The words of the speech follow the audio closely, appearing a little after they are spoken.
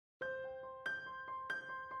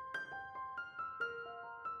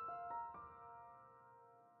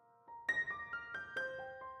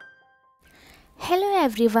Hello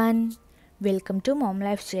everyone, welcome to Mom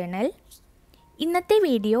Life Channel. ഇന്നത്തെ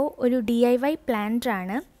video ഒരു DIY planter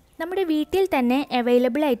ആണ്. നമ്മുടെ വീട്ടിൽ തന്നെ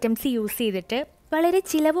അവൈലബിൾ ഐറ്റംസ് യൂസ് ചെയ്തിട്ട് വളരെ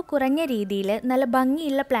ചിലവ് കുറഞ്ഞ രീതിയിൽ നല്ല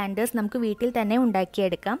ഭംഗിയുള്ള പ്ലാന്റേഴ്സ് നമുക്ക് വീട്ടിൽ തന്നെ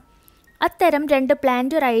ഉണ്ടാക്കിയെടുക്കാം. അത്തരം രണ്ട്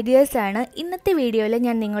പ്ലാന്റർ ഐഡിയാസ് ആണ് ഇന്നത്തെ വീഡിയോയിൽ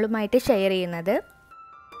ഞാൻ നിങ്ങളുമായിട്ട് ഷെയർ ചെയ്യുന്നത്.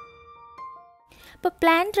 അപ്പോൾ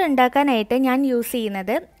പ്ലാന്റർ ഉണ്ടാക്കാനായിട്ട് ഞാൻ യൂസ്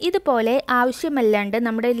ചെയ്യുന്നത് ഇതുപോലെ ആവശ്യമല്ലാണ്ട്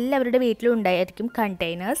നമ്മുടെ എല്ലാവരുടെ വീട്ടിലും ഉണ്ടായിരിക്കും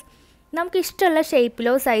കണ്ടെയ്നേഴ്സ്. നമുക്ക് ഇഷ്ടമുള്ള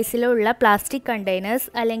ഷേപ്പിലോ സൈസിലോ ഉള്ള പ്ലാസ്റ്റിക് കണ്ടെയ്നേഴ്സ്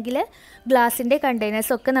അല്ലെങ്കിൽ ഗ്ലാസിൻ്റെ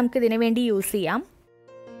കണ്ടെയ്നേഴ്സ് ഒക്കെ നമുക്ക് ഇതിനു വേണ്ടി യൂസ് ചെയ്യാം.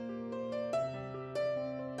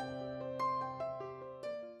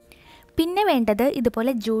 പിന്നെ വേണ്ടത്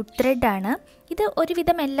ഇതുപോലെ ജൂട്ട് ത്രെഡ് ആണ്. ഇത്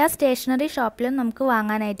ഒരുവിധം എല്ലാ സ്റ്റേഷനറി ഷോപ്പിലും നമുക്ക്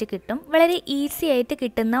വാങ്ങാനായിട്ട് കിട്ടും. വളരെ ഈസി ആയിട്ട്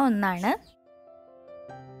കിട്ടുന്ന ഒന്നാണ്.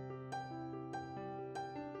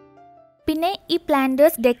 പിന്നെ ഈ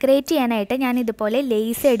പ്ലാന്റേഴ്സ് ഡെക്കറേറ്റ് ചെയ്യാനായിട്ട് ഞാൻ ഇതുപോലെ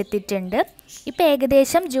ലേസ് എടുത്തിട്ടുണ്ട്. ഇപ്പോൾ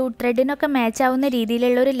ഏകദേശം ജൂട്ട് ത്രെഡിനൊക്കെ മാച്ച് ആവുന്ന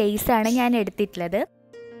രീതിയിലുള്ള ഒരു ലേസാണ് ഞാൻ എടുത്തിട്ടുള്ളത്.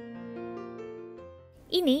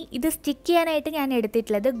 ഇനി ഇത് സ്റ്റിക്ക് ചെയ്യാനായിട്ട് ഞാൻ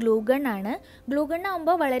എടുത്തിട്ടുള്ളത് ഗ്ലൂ ഗൺ ആണ്. ഗ്ലൂ ഗൺ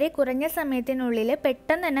ആകുമ്പോൾ വളരെ കുറഞ്ഞ സമയത്തിനുള്ളിൽ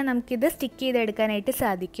പെട്ടെന്ന് തന്നെ നമുക്കിത് സ്റ്റിക്ക് ചെയ്തെടുക്കാനായിട്ട്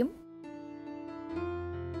സാധിക്കും.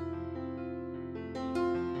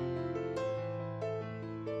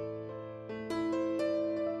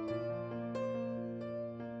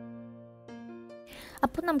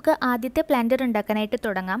 അപ്പോൾ നമുക്ക് ആദ്യത്തെ പ്ലാന്റർ ഉണ്ടാക്കാനായിട്ട്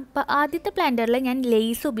തുടങ്ങാം. അപ്പോൾ ആദ്യത്തെ പ്ലാന്ററിൽ ഞാൻ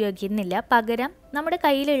ലേസ് ഉപയോഗിക്കുന്നില്ല, പകരം നമ്മുടെ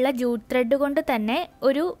കയ്യിലുള്ള ജൂട്ട് ത്രെഡ് കൊണ്ട് തന്നെ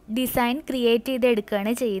ഒരു ഡിസൈൻ ക്രിയേറ്റ്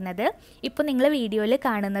ചെയ്തെടുക്കുകയാണ് ചെയ്യുന്നത്. ഇപ്പോൾ നിങ്ങൾ വീഡിയോയിൽ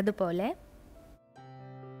കാണുന്നത് പോലെ.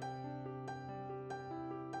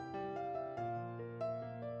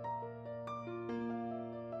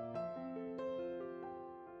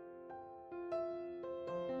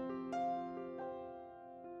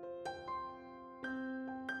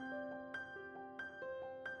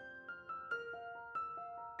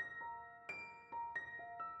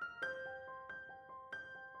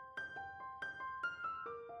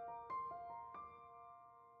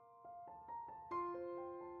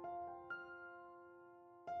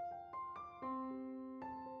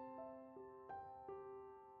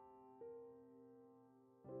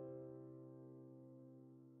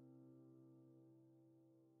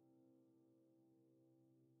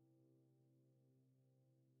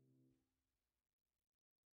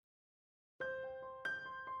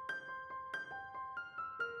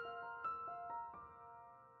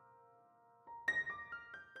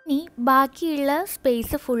 ഇനി ബാക്കിയുള്ള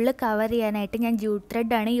സ്പേസ് ഫുള്ള് കവർ ചെയ്യാനായിട്ട് ഞാൻ ജൂട്ട്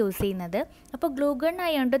ത്രെഡാണ് യൂസ് ചെയ്യുന്നത്. അപ്പോൾ ഗ്ലൂ ഗൺ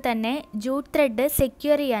ആയതുകൊണ്ട് തന്നെ ജൂട്ട് ത്രെഡ്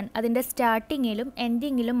സെക്യൂർ ചെയ്യാൻ അതിൻ്റെ സ്റ്റാർട്ടിങ്ങിലും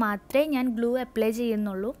എൻഡിങ്ങിലും മാത്രമേ ഞാൻ ഗ്ലൂ അപ്ലൈ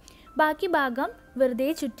ചെയ്യുന്നുള്ളൂ. ബാക്കി ഭാഗം വെറുതെ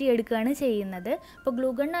ചുറ്റിയെടുക്കുകയാണ് ചെയ്യുന്നത്. അപ്പോൾ ഗ്ലൂ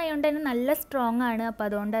ഗൺ ആയതുകൊണ്ട് തന്നെ നല്ല സ്ട്രോങ് ആണ്. അപ്പോൾ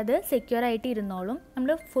അതുകൊണ്ട് അത് സെക്യൂർ ആയിട്ട് ഇരുന്നോളും.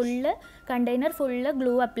 നമ്മൾ കണ്ടെയ്നർ ഫുള്ള്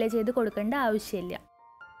ഗ്ലൂ അപ്ലൈ ചെയ്ത് കൊടുക്കേണ്ട ആവശ്യമില്ല.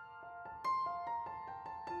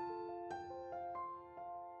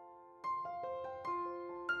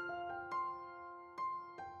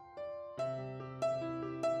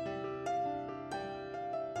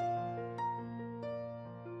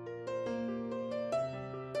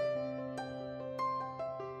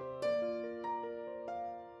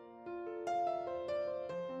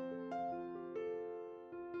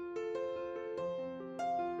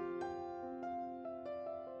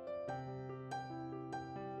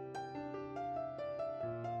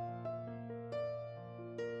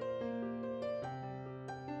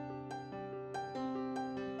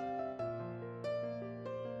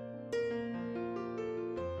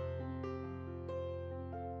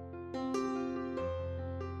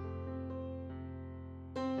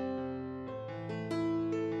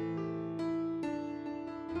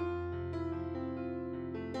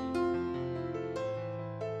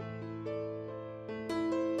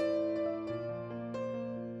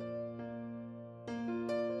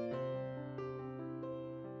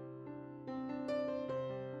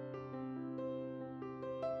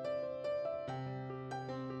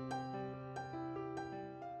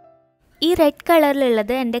 ഈ റെഡ്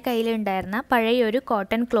കളറിലുള്ളത് എൻ്റെ കയ്യിലുണ്ടായിരുന്ന പഴയൊരു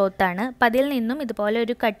കോട്ടൺ ക്ലോത്താണ്. അപ്പം അതിൽ നിന്നും ഇതുപോലെ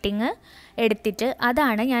ഒരു കട്ടിങ് എടുത്തിട്ട്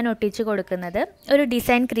അതാണ് ഞാൻ ഒട്ടിച്ച് കൊടുക്കുന്നത് ഒരു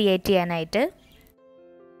ഡിസൈൻ ക്രിയേറ്റ് ചെയ്യാനായിട്ട്.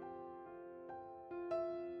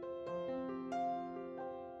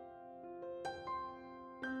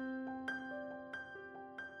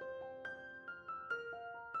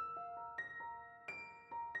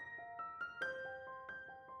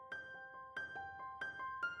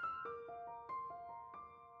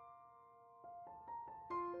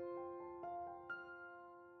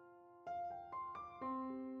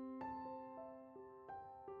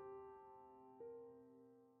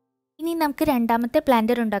 ഇനി നമുക്ക് രണ്ടാമത്തെ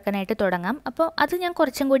പ്ലാന്റർ ഉണ്ടാക്കാനായിട്ട് തുടങ്ങാം. അപ്പോൾ അത് ഞാൻ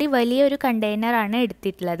കുറച്ചും കൂടി വലിയൊരു കണ്ടെയ്നറാണ്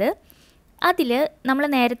എടുത്തിട്ടുള്ളത്. അതിൽ നമ്മൾ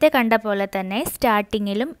നേരത്തെ കണ്ട പോലെ തന്നെ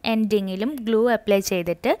സ്റ്റാർട്ടിങ്ങിലും എൻഡിങ്ങിലും ഗ്ലൂ അപ്ലൈ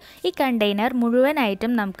ചെയ്തിട്ട് ഈ കണ്ടെയ്നർ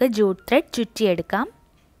മുഴുവനായിട്ടും നമുക്ക് ജൂട്ട് ത്രെഡ് ചുറ്റിയെടുക്കാം.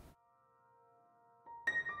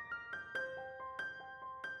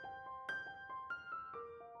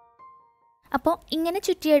 അപ്പോൾ ഇങ്ങനെ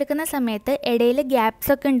ചുറ്റിയെടുക്കുന്ന സമയത്ത് ഇടയിൽ ഗ്യാപ്സ്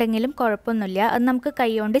ഒക്കെ ഉണ്ടെങ്കിലും കുഴപ്പമൊന്നുമില്ല. അത് നമുക്ക്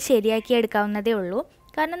കൈകൊണ്ട് ശരിയാക്കി എടുക്കാവുന്നതേ ഉള്ളൂ.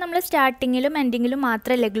 കാരണം നമ്മൾ സ്റ്റാർട്ടിങ്ങിലും എൻഡിങ്ങിലും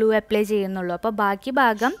മാത്രമല്ലേ ഗ്ലൂ അപ്ലൈ ചെയ്യുന്നുള്ളൂ. അപ്പോൾ ബാക്കി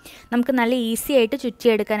ഭാഗം നമുക്ക് നല്ല ഈസി ആയിട്ട്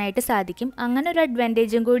ചുറ്റിയെടുക്കാനായിട്ട് സാധിക്കും. അങ്ങനെ ഒരു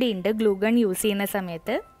അഡ്വാൻറ്റേജും കൂടി ഉണ്ട് ഗ്ലൂ ഗൺ യൂസ് ചെയ്യുന്ന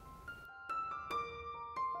സമയത്ത്.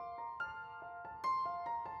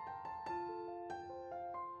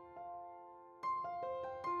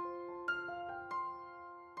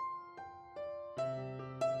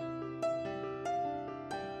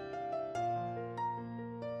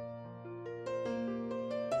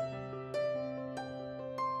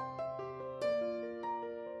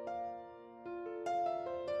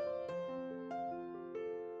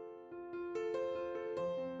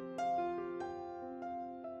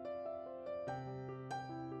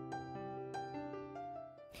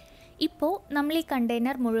 ഇപ്പോൾ നമ്മൾ ഈ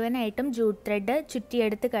കണ്ടെയ്നർ മുഴുവനായിട്ടും ജൂട്ട് ത്രെഡ്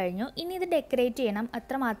ചുറ്റിയെടുത്ത് കഴിഞ്ഞു. ഇനി ഇത് ഡെക്കറേറ്റ് ചെയ്യണം,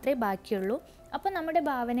 അത്ര മാത്രമേ ബാക്കിയുള്ളൂ. അപ്പോൾ നമ്മുടെ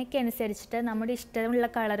ഭാവനയ്ക്ക് അനുസരിച്ചിട്ട് നമ്മുടെ ഇഷ്ടമുള്ള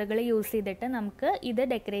കളറുകൾ യൂസ് ചെയ്തിട്ട് നമുക്ക് ഇത്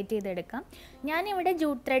ഡെക്കറേറ്റ് ചെയ്തെടുക്കാം. ഞാനിവിടെ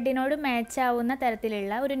ജൂട്ട് ത്രെഡിനോട് മാച്ച് ആവുന്ന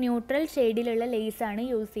തരത്തിലുള്ള ഒരു ന്യൂട്രൽ ഷെയ്ഡിലുള്ള ലേസാണ്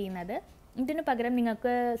യൂസ് ചെയ്യുന്നത്. ഇതിന് പകരം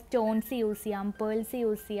നിങ്ങൾക്ക് സ്റ്റോൺസ് യൂസ് ചെയ്യാം, പേൾസ്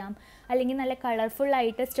യൂസ് ചെയ്യാം, അല്ലെങ്കിൽ നല്ല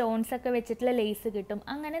കളർഫുള്ളായിട്ട് സ്റ്റോൺസ് ഒക്കെ വെച്ചിട്ടുള്ള ലേസ് കിട്ടും.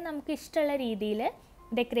 അങ്ങനെ നമുക്ക് ഇഷ്ടമുള്ള രീതിയിൽ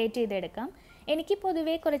ഡെക്കറേറ്റ് ചെയ്തെടുക്കാം. എനിക്ക്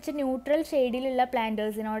പൊതുവേ കുറച്ച് ന്യൂട്രൽ ഷെയ്ഡിലുള്ള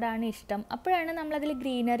പ്ലാന്റേഴ്സിനോടാണ് ഇഷ്ടം. അപ്പോഴാണ് നമ്മളതിൽ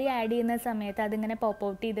ഗ്രീനറി ആഡ് ചെയ്യുന്ന സമയത്ത് അതിങ്ങനെ പോപ്പ്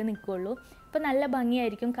ഔട്ട് ചെയ്ത് നിൽക്കുള്ളൂ. അപ്പോൾ നല്ല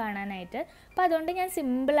ഭംഗിയായിരിക്കും കാണാനായിട്ട്. അപ്പോൾ അതുകൊണ്ട് ഞാൻ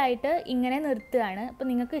സിമ്പിളായിട്ട് ഇങ്ങനെ നിർത്തുകയാണ്. അപ്പോൾ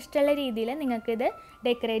നിങ്ങൾക്ക് ഇഷ്ടമുള്ള രീതിയിൽ നിങ്ങൾക്കിത്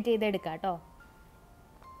ഡെക്കറേറ്റ് ചെയ്തെടുക്കാം കേട്ടോ.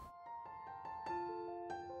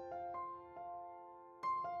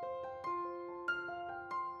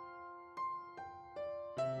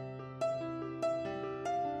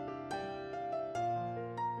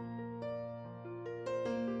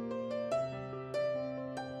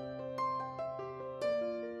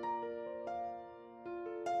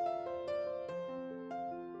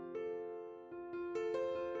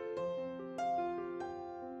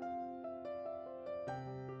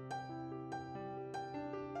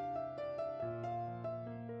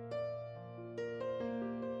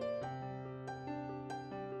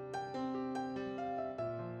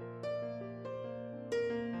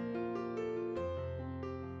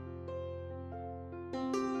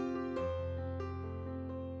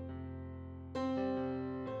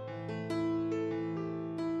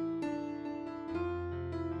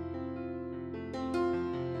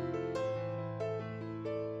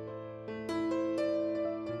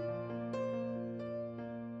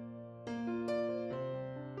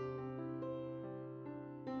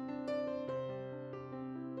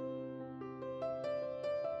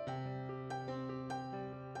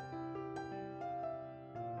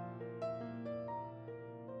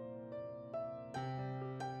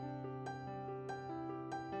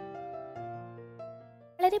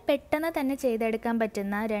 വളരെ പെട്ടെന്ന് തന്നെ ചെയ്തെടുക്കാൻ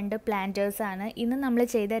പറ്റുന്ന 2 പ്ലാന്റേഴ്സാണ് ഇന്ന് നമ്മൾ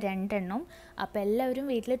ചെയ്ത 2 എണ്ണം. അപ്പോൾ എല്ലാവരും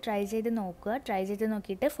വീട്ടിൽ ട്രൈ ചെയ്ത് നോക്കുക. ട്രൈ ചെയ്ത്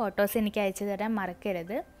നോക്കിയിട്ട് ഫോട്ടോസ് എനിക്ക് അയച്ചു തരാൻ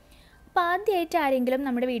മറക്കരുത്. അപ്പോൾ ആദ്യമായിട്ട് ആരെങ്കിലും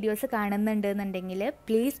നമ്മുടെ videos കാണുന്നുണ്ടെന്നുണ്ടെങ്കിൽ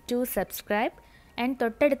please to subscribe and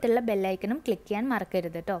തൊട്ടടുത്തുള്ള ബെല്ലൈക്കണും ക്ലിക്ക് ചെയ്യാൻ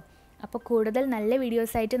മറക്കരുത് കേട്ടോ. അപ്പോൾ കൂടുതൽ നല്ല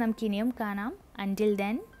വീഡിയോസായിട്ട് നമുക്ക് ഇനിയും കാണാം. അൻറ്റിൽ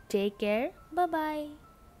ദെൻ ടേക്ക് കെയർ, ബൈ.